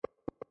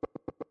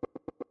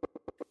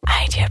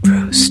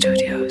Pro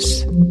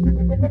Studios.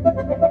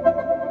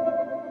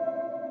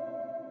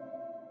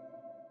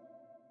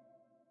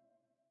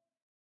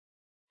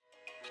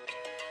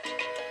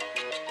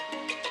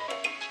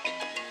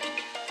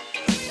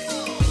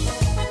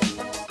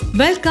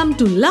 Welcome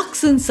to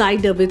Lux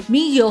Insider with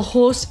me, your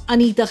host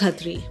Anita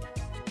Khatri.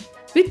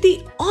 With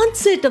the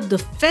onset of the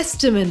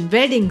festive and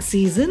wedding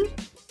season,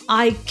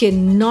 I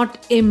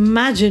cannot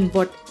imagine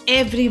what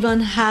everyone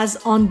has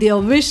on their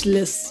wish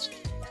list.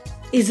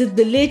 Is it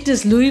the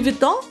latest Louis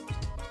Vuitton?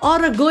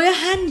 Or a Goya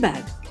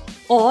handbag?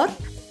 Or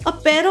a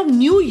pair of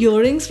new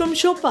earrings from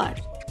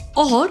Chopard?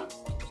 Or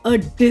a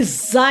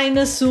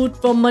designer suit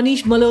from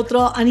Manish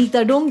Malhotra,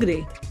 Anita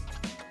Dongre?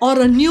 Or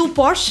a new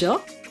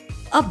Porsche?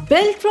 A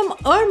belt from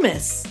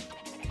Hermes?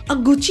 A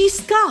Gucci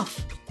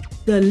scarf?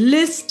 The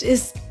list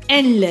is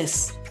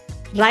endless,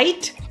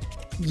 right?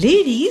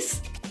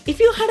 Ladies, if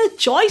you had a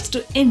choice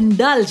to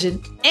indulge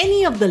in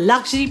any of the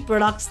luxury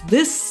products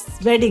this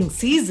wedding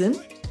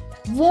season,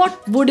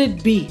 what would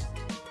it be?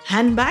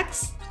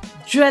 Handbags?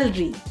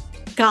 Jewelry?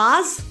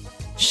 Cars?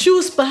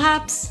 Shoes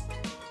perhaps?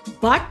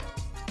 But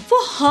for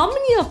how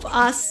many of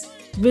us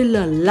will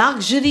a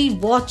luxury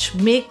watch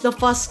make the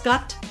first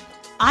cut?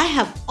 I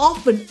have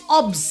often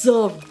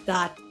observed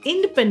that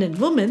independent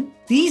women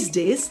these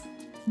days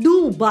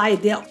do buy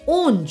their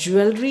own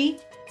jewelry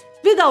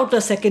without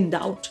a second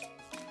doubt,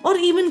 or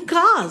even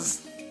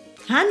cars,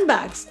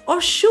 handbags,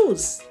 or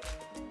shoes.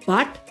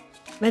 But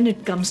when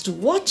it comes to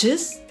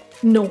watches,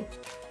 no,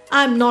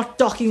 I'm not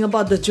talking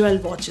about the jewel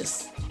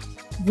watches.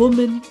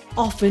 Women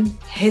often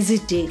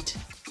hesitate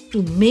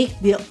to make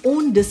their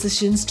own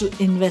decisions to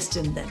invest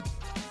in them.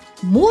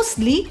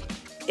 Mostly,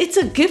 it's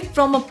a gift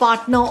from a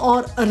partner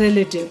or a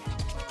relative.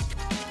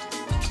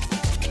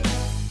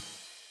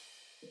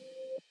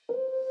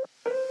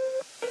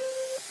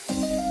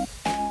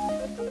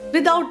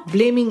 Without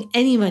blaming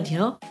anyone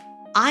here,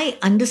 I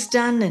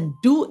understand and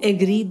do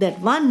agree that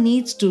one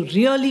needs to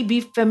really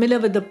be familiar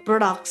with the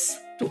products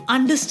to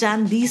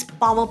understand these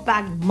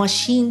power-packed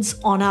machines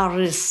on our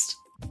wrist.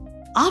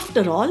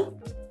 After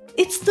all,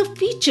 it's the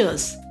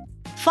features,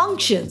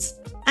 functions,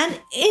 and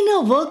inner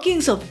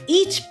workings of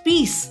each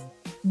piece,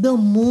 the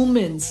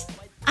movements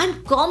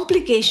and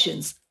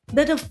complications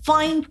that a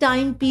fine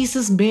timepiece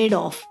is made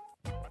of.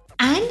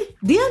 And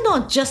they are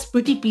not just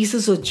pretty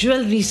pieces of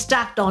jewelry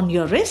stacked on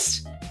your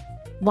wrist.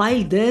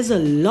 While there's a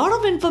lot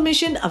of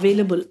information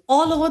available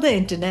all over the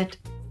internet,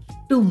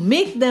 to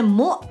make them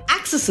more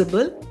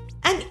accessible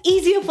and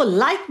easier for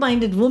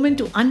like-minded women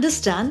to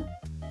understand,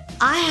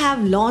 I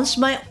have launched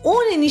my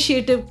own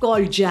initiative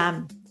called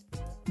JAM,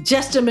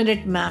 Just a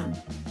Minute Ma'am,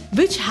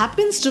 which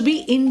happens to be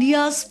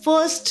India's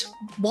first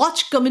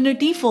watch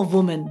community for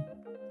women.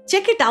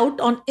 Check it out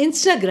on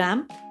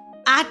Instagram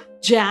at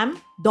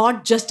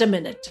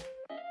jam.justaminute.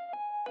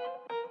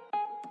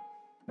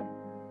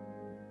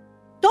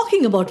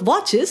 Talking about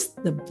watches,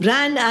 the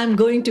brand I'm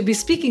going to be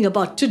speaking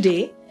about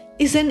today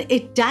is an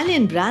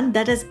Italian brand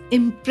that has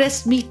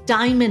impressed me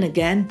time and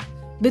again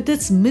with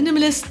its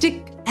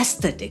minimalistic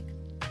aesthetic.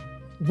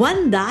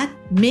 One that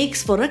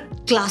makes for a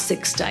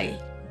classic style.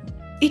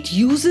 It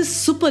uses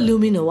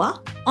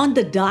superluminova on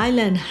the dial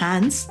and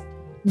hands,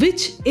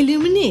 which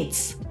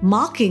illuminates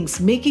markings,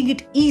 making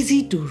it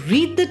easy to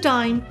read the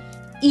time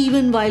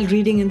even while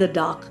reading in the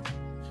dark.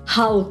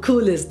 How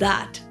cool is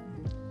that?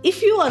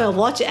 If you are a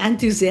watch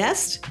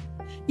enthusiast,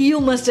 you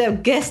must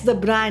have guessed the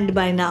brand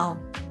by now.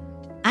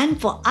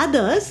 And for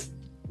others,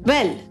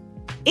 well,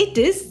 it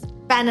is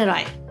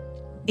Panerai,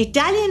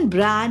 Italian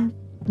brand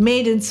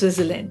made in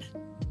Switzerland.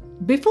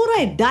 Before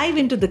I dive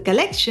into the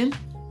collection,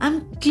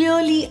 I'm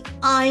clearly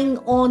eyeing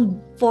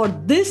on for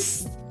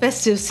this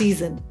festive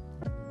season.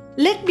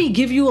 Let me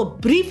give you a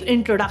brief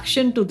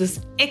introduction to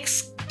this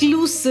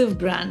exclusive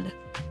brand.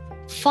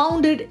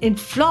 Founded in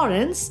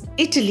Florence,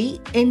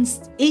 Italy in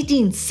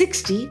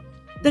 1860,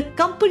 the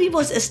company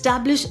was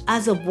established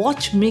as a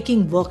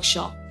watchmaking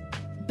workshop.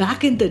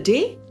 Back in the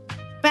day,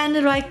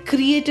 Panerai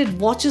created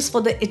watches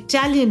for the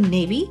Italian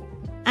Navy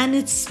and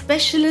its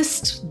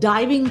specialist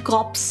diving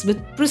corps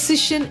with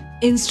precision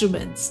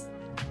instruments.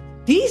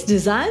 These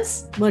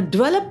designs were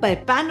developed by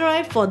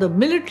Panerai for the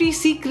Military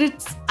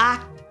Secrets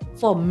Act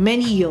for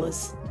many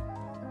years,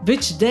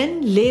 which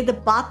then lay the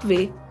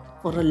pathway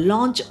for a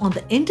launch on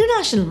the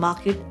international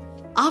market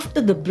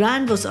after the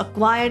brand was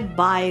acquired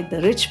by the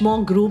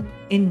Richemont Group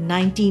in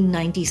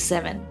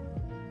 1997.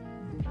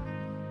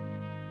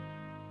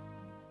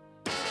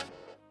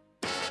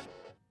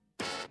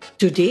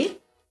 Today,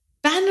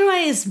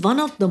 Panerai is one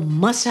of the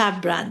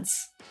must-have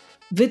brands.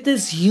 With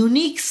its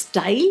unique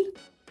style,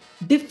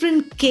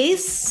 different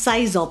case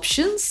size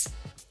options,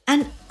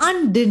 and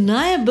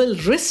undeniable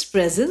wrist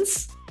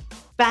presence,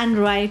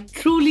 Panerai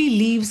truly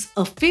leaves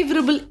a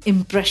favorable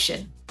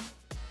impression.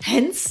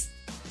 Hence,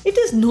 it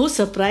is no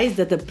surprise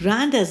that the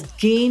brand has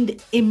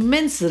gained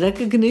immense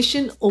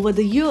recognition over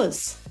the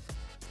years.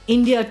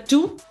 India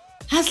too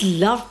has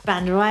loved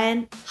Panerai,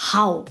 and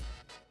how?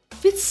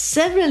 With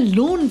several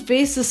known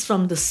faces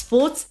from the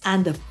sports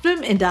and the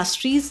film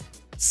industries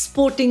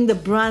sporting the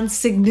brand's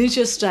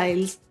signature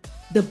styles,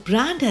 the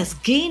brand has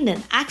gained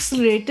and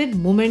accelerated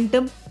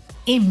momentum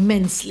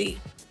immensely.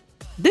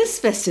 This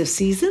festive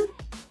season,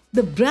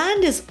 the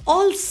brand is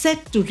all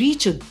set to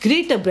reach a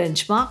greater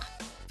benchmark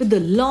with the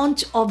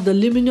launch of the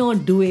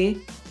Luminor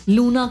Due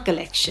Luna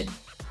collection,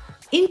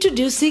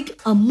 introducing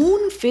a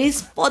moon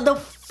phase for the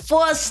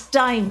first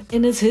time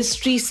in its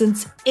history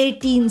since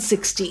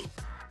 1860.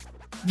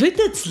 With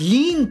its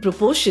lean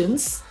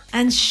proportions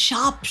and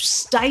sharp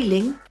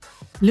styling,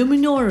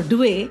 Luminor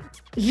Due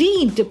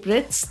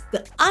reinterprets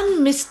the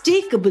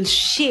unmistakable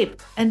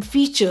shape and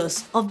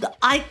features of the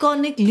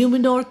iconic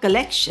Luminor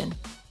collection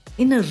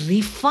in a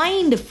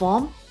refined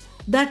form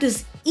that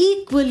is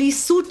equally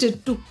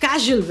suited to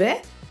casual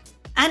wear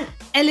and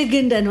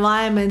elegant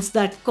environments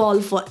that call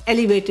for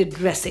elevated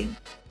dressing.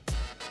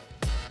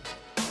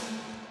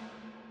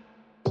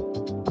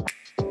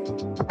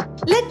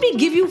 Let me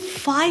give you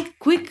 5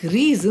 quick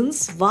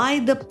reasons why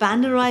the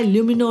Panerai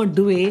Luminor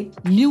Due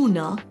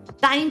Luna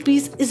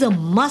timepiece is a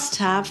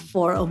must-have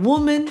for a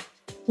woman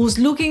who's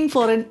looking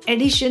for an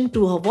addition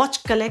to her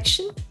watch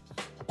collection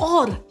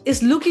or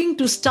is looking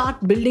to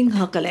start building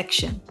her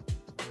collection.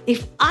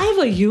 If I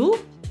were you,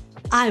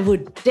 I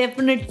would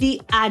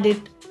definitely add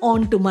it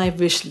onto my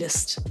wish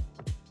list.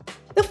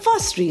 The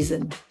first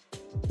reason,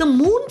 the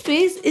moon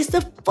phase is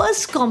the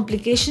first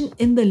complication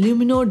in the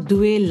Luminor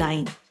Due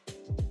line.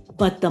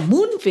 But the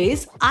moon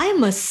phase, I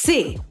must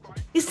say,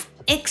 is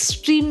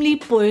extremely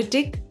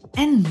poetic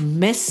and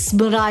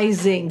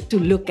mesmerizing to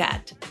look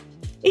at.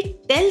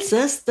 It tells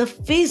us the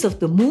phase of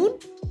the moon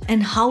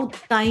and how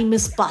time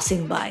is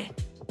passing by.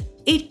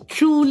 It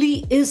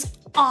truly is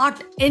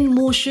art in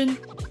motion.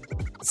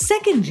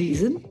 Second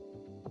reason,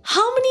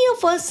 how many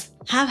of us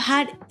have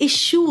had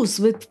issues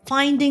with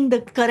finding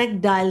the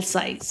correct dial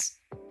size?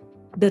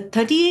 The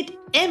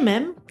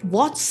 38mm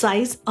watch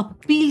size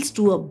appeals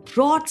to a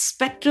broad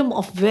spectrum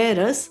of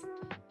wearers,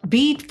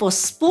 be it for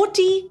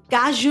sporty,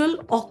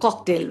 casual, or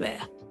cocktail wear.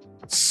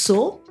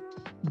 So,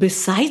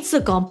 besides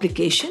the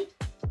complication,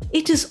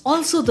 it is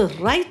also the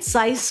right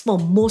size for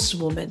most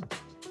women,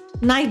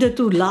 neither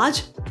too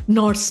large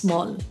nor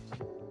small.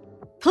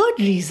 Third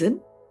reason,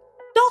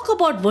 talk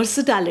about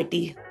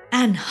versatility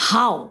and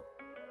how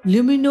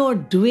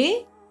Luminor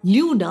Due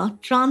Luna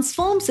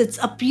transforms its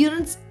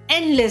appearance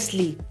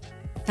endlessly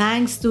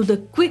thanks to the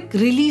quick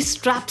release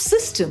strap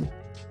system,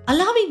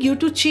 allowing you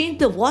to change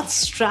the watch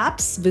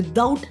straps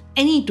without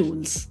any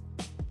tools.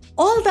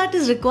 All that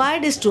is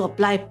required is to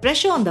apply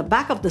pressure on the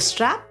back of the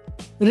strap,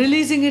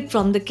 releasing it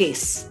from the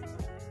case.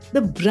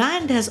 The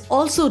brand has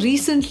also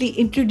recently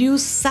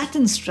introduced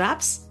satin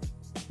straps,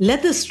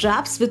 leather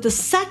straps with a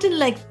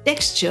satin-like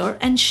texture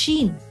and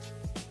sheen,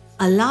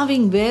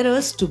 allowing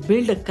wearers to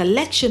build a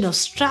collection of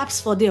straps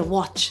for their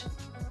watch.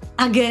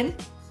 Again,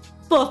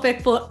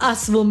 perfect for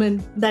us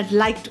women that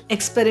like to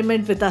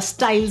experiment with our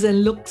styles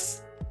and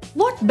looks.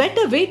 What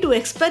better way to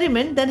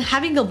experiment than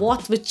having a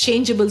watch with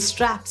changeable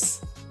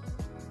straps?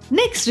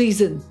 Next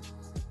reason,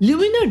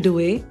 Luminor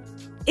Due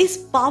is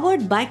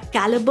powered by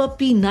Caliber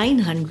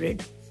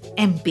P900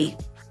 MP,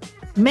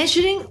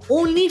 measuring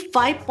only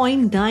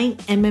 5.9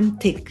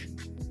 mm thick,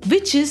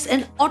 which is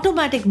an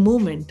automatic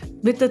movement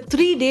with a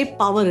 3-day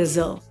power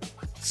reserve.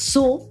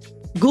 So,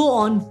 go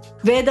on,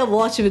 wear the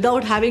watch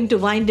without having to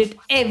wind it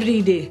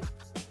every day.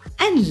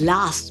 And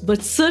last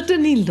but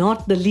certainly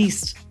not the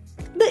least,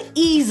 the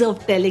ease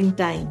of telling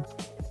time.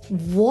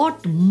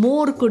 What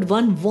more could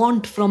one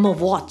want from a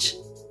watch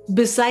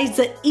besides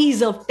the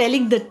ease of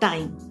telling the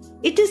time?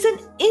 It is an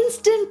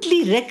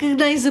instantly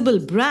recognizable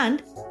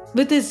brand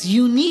with its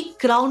unique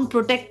crown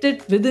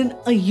protected within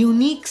a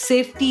unique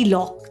safety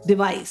lock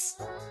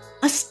device.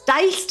 A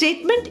style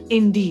statement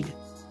indeed.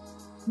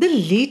 The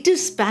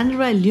latest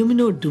Panerai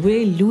Luminor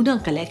Due Luna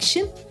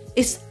collection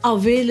is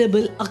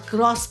available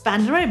across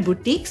Panerai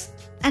boutiques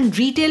and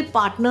retail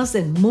partners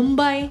in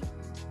Mumbai,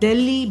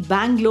 Delhi,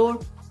 Bangalore,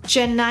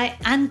 Chennai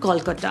and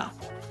Kolkata.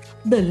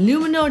 The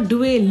Luminor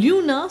Due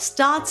Luna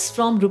starts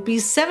from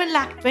Rs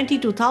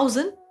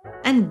 7,22,000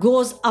 and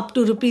goes up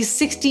to Rs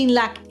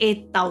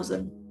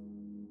 16,08,000.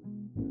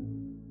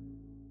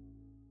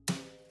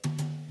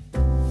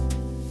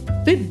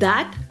 With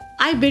that,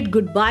 I bid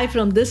goodbye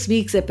from this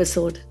week's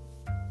episode.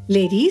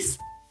 Ladies,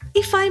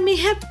 if I may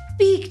have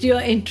piqued your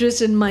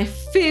interest in my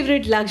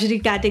favorite luxury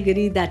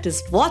category, that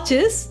is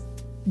watches,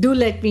 do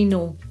let me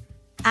know,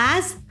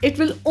 as it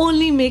will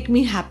only make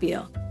me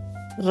happier.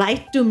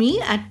 Write to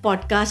me at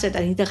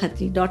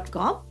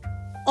podcast@anitakhatri.com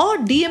or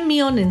DM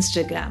me on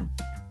Instagram.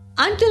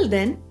 Until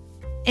then,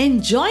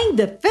 enjoying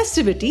the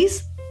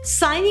festivities,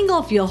 signing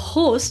off your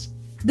host,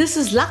 this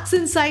is Lux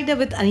Insider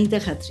with Anita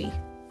Khatri.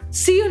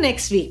 See you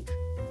next week.